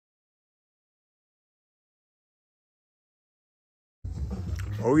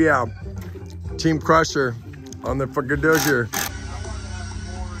Oh yeah, Team Crusher on the fucking doozer.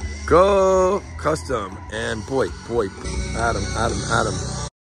 Go custom and boy, Adam.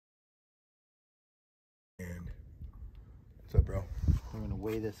 And what's up, bro? We're gonna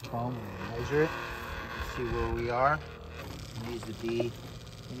weigh this foam and measure it, see where we are. It needs to be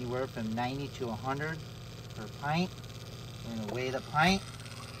anywhere from 90 to 100 per pint. We're gonna weigh the pint,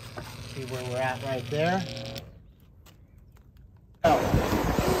 see where we're at right there. Oh,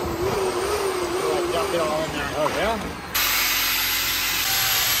 dump it all in there. Oh yeah.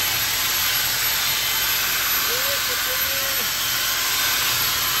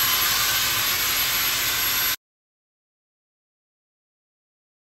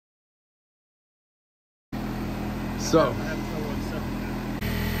 So,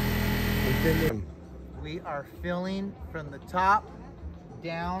 we are filling from the top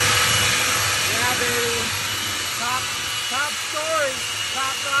down. Yeah, baby. Top story.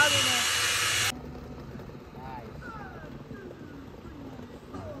 Top riding it. Nice.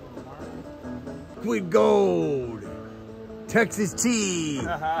 Liquid gold. Texas tea.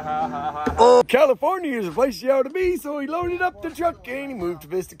 Oh, California is a place you ought to be, so he loaded up the truck and he moved to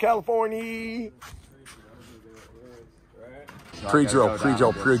Vista, California. Pre-drill.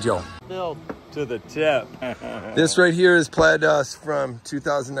 Build. To the tip. This right here is plaid dust from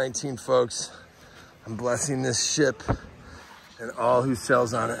 2019, folks. I'm blessing this ship and all who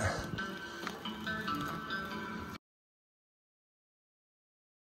sails on it.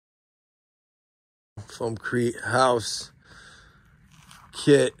 Foamcrete house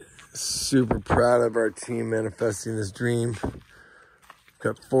kit. Super proud of our team manifesting this dream.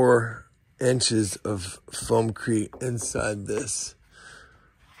 Got 4 inches of Foamcrete inside this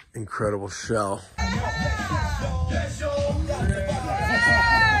incredible shell.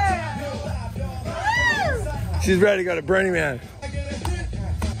 She's ready to go to Burning Man.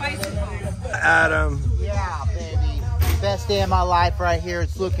 Adam. Yeah, baby. Best day of my life right here.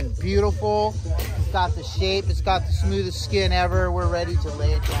 It's looking beautiful. It's got the shape. It's got the smoothest skin ever. We're ready to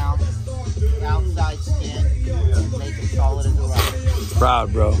lay it down. The outside skin. And make it solid as a rock.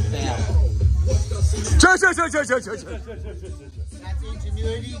 Proud, bro. Bam. That's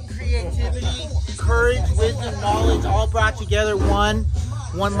ingenuity, creativity, courage, wisdom, knowledge, all brought together. One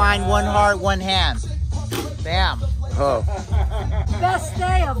mind, one heart, one hand. Bam. Oh. Best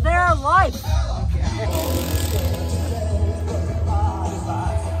day of their life.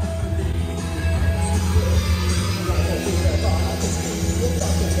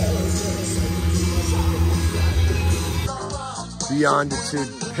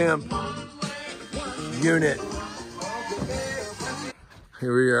 Beyonditude pimp unit.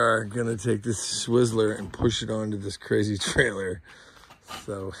 Here we are gonna take this Swizzler and push it onto this crazy trailer.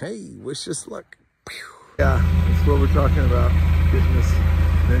 So hey, wish us luck. Yeah, that's what we're talking about. Getting this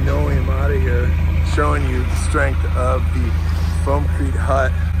linoleum out of here, showing you the strength of the Foamcrete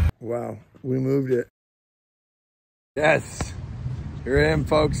Hut. Wow, we moved it. Yes, here I am,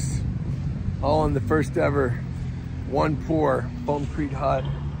 folks. All in the first ever 1-pour Foamcrete Hut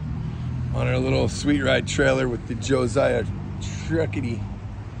on our little sweet ride trailer with the Josiah Truckity.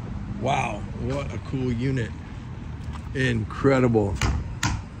 Wow, what a cool unit. Incredible.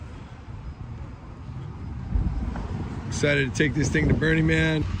 Excited to take this thing to Burning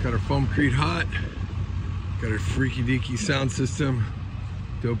Man. Got our Foamcrete Hut. Got our freaky deaky sound system.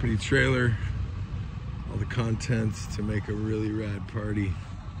 Dopey trailer. All the contents to make a really rad party.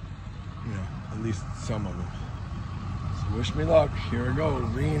 You know, at least some of them. So wish me luck. Here we go.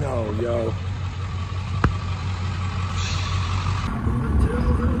 Reno, yo.